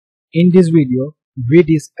In this video, we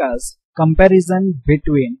discuss comparison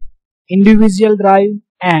between individual drive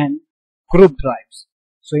and group drives.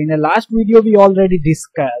 So in the last video, we already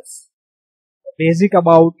discussed basic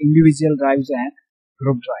about individual drives and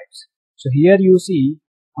group drives. So here you see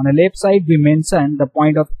on the left side we mentioned the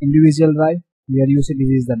point of individual drive. Here you see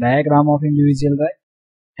this is the diagram of individual drive,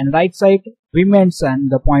 and right side we mentioned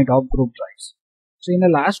the point of group drives. So in the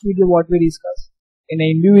last video what we discussed, in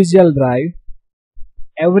an individual drive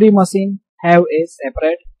every machine have a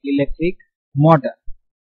separate electric motor.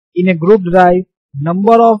 In a group drive,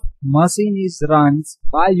 number of machine is runs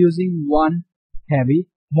by using one heavy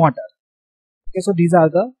motor. Okay, so these are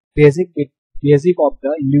the basic of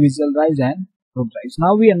the individual drives and group drives.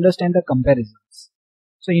 Now we understand the comparisons.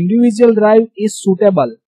 So individual drive is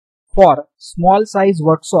suitable for small size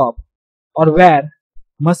workshop or where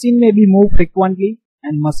machine may be moved frequently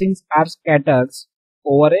and machines are scattered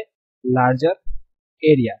over a larger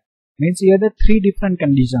area. Means here the three different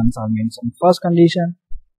conditions are mentioned. First condition,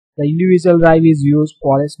 the individual drive is used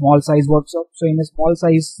for a small size workshop. So in a small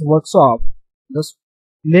size workshop, the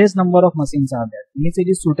less number of machines are there. Means it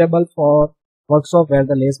is suitable for workshop where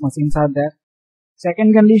the less machines are there.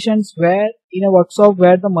 Second conditions, where in a workshop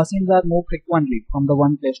where the machines are moved frequently from the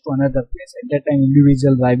one place to another place. At that time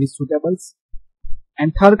individual drive is suitable.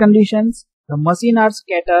 And third conditions, the machine are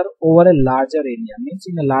scattered over a larger area. Means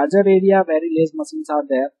in a larger area very less machines are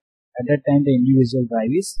there. At that time the individual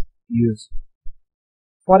drive is used.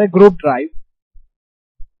 For a group drive,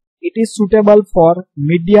 it is suitable for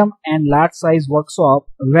medium and large size workshop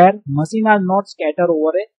where machines are not scattered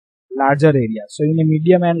over a larger area. So in a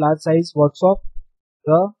medium and large size workshop,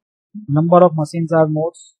 the number of machines are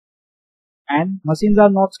more and machines are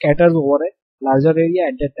not scattered over a larger area.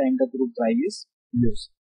 At that time the group drive is used.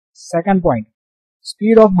 Second point,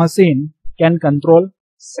 speed of machine can control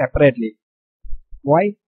separately.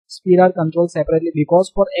 Why speed are controlled separately?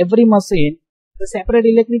 Because for every machine the separate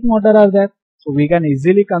electric motor are there, so we can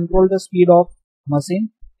easily control the speed of machine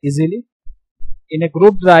easily. In a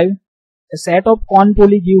group drive, a set of con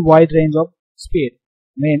pulley give wide range of speed.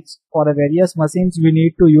 Means for a various machines we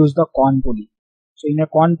need to use the con pulley. So in a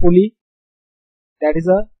con pulley, that is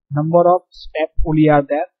a number of step pulley are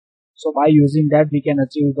there. So by using that we can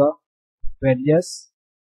achieve the various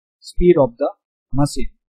speed of the machine.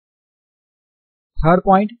 Third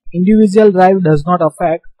point, individual drive does not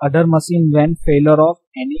affect other machine when failure of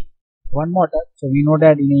any one motor. So we know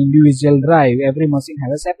that in an individual drive every machine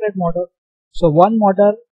has a separate motor. So one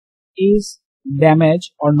motor is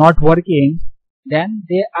damaged or not working, then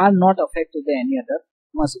they are not affected by any other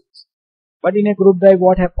machines. But in a group drive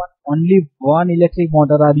what happens? Only one electric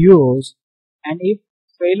motor are used, and if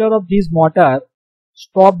failure of this motor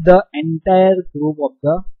stop the entire group of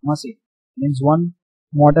the machine. Means one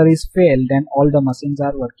motor is failed, then all the machines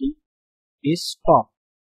are working is stopped.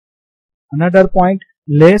 Another point,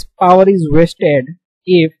 less power is wasted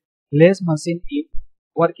if less machine is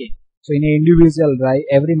working. So in an individual drive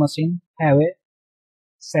every machine have a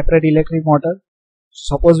separate electric motor.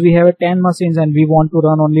 Suppose we have 10 machines and we want to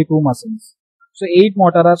run only 2 machines. So 8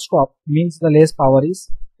 motor are stopped, means the less power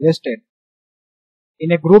is wasted.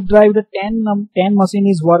 In a group drive, the 10 machine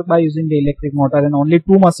is worked by using the electric motor and only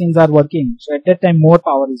 2 machines are working. So at that time more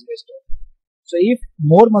power is wasted. So if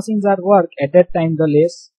more machines are worked, at that time the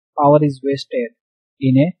less power is wasted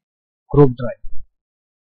in a group drive.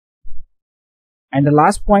 And the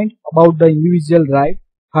last point about the individual drive,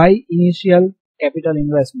 high initial capital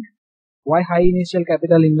investment. Why high initial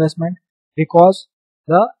capital investment? Because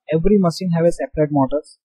every machine have a separate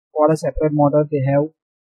motors. For a separate motor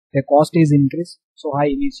the cost is increased, so high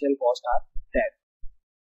initial cost are there.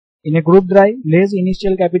 In a group drive, less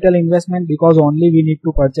initial capital investment because only we need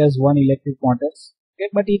to purchase one electric motors. Okay,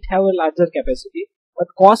 but it have a larger capacity, but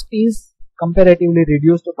cost is comparatively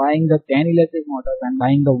reduced to buying the 10 electric motors and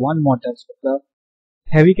buying the one motors with the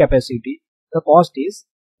heavy capacity. The cost is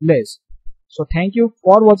less. So thank you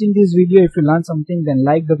for watching this video. If you learned something, then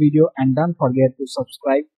like the video and don't forget to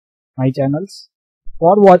subscribe my channels.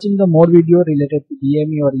 For watching the more video related to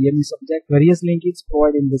DME or EME subject, various link is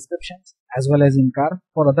provided in descriptions as well as in car.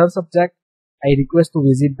 For other subject, I request to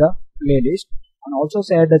visit the playlist and also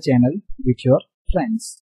share the channel with your friends.